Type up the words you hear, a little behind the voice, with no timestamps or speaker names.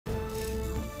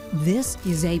This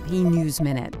is AP News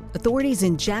Minute. Authorities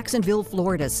in Jacksonville,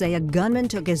 Florida say a gunman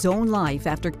took his own life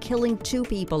after killing 2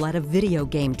 people at a video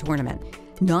game tournament.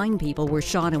 9 people were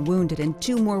shot and wounded and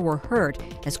 2 more were hurt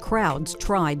as crowds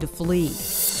tried to flee.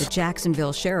 The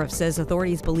Jacksonville sheriff says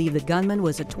authorities believe the gunman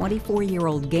was a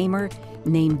 24-year-old gamer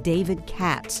named David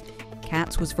Katz.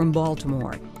 Katz was from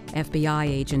Baltimore. FBI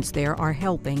agents there are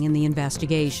helping in the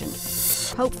investigation.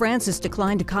 Pope Francis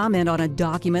declined to comment on a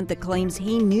document that claims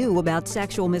he knew about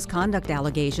sexual misconduct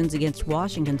allegations against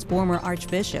Washington's former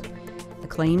archbishop. The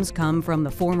claims come from the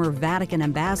former Vatican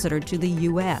ambassador to the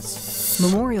U.S.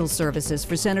 Memorial services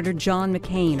for Senator John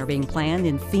McCain are being planned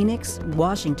in Phoenix,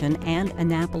 Washington, and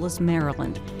Annapolis,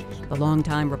 Maryland. The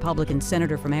longtime Republican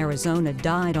senator from Arizona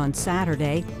died on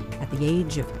Saturday at the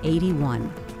age of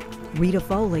 81. Rita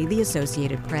Foley, The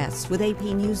Associated Press, with AP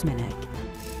News Minute.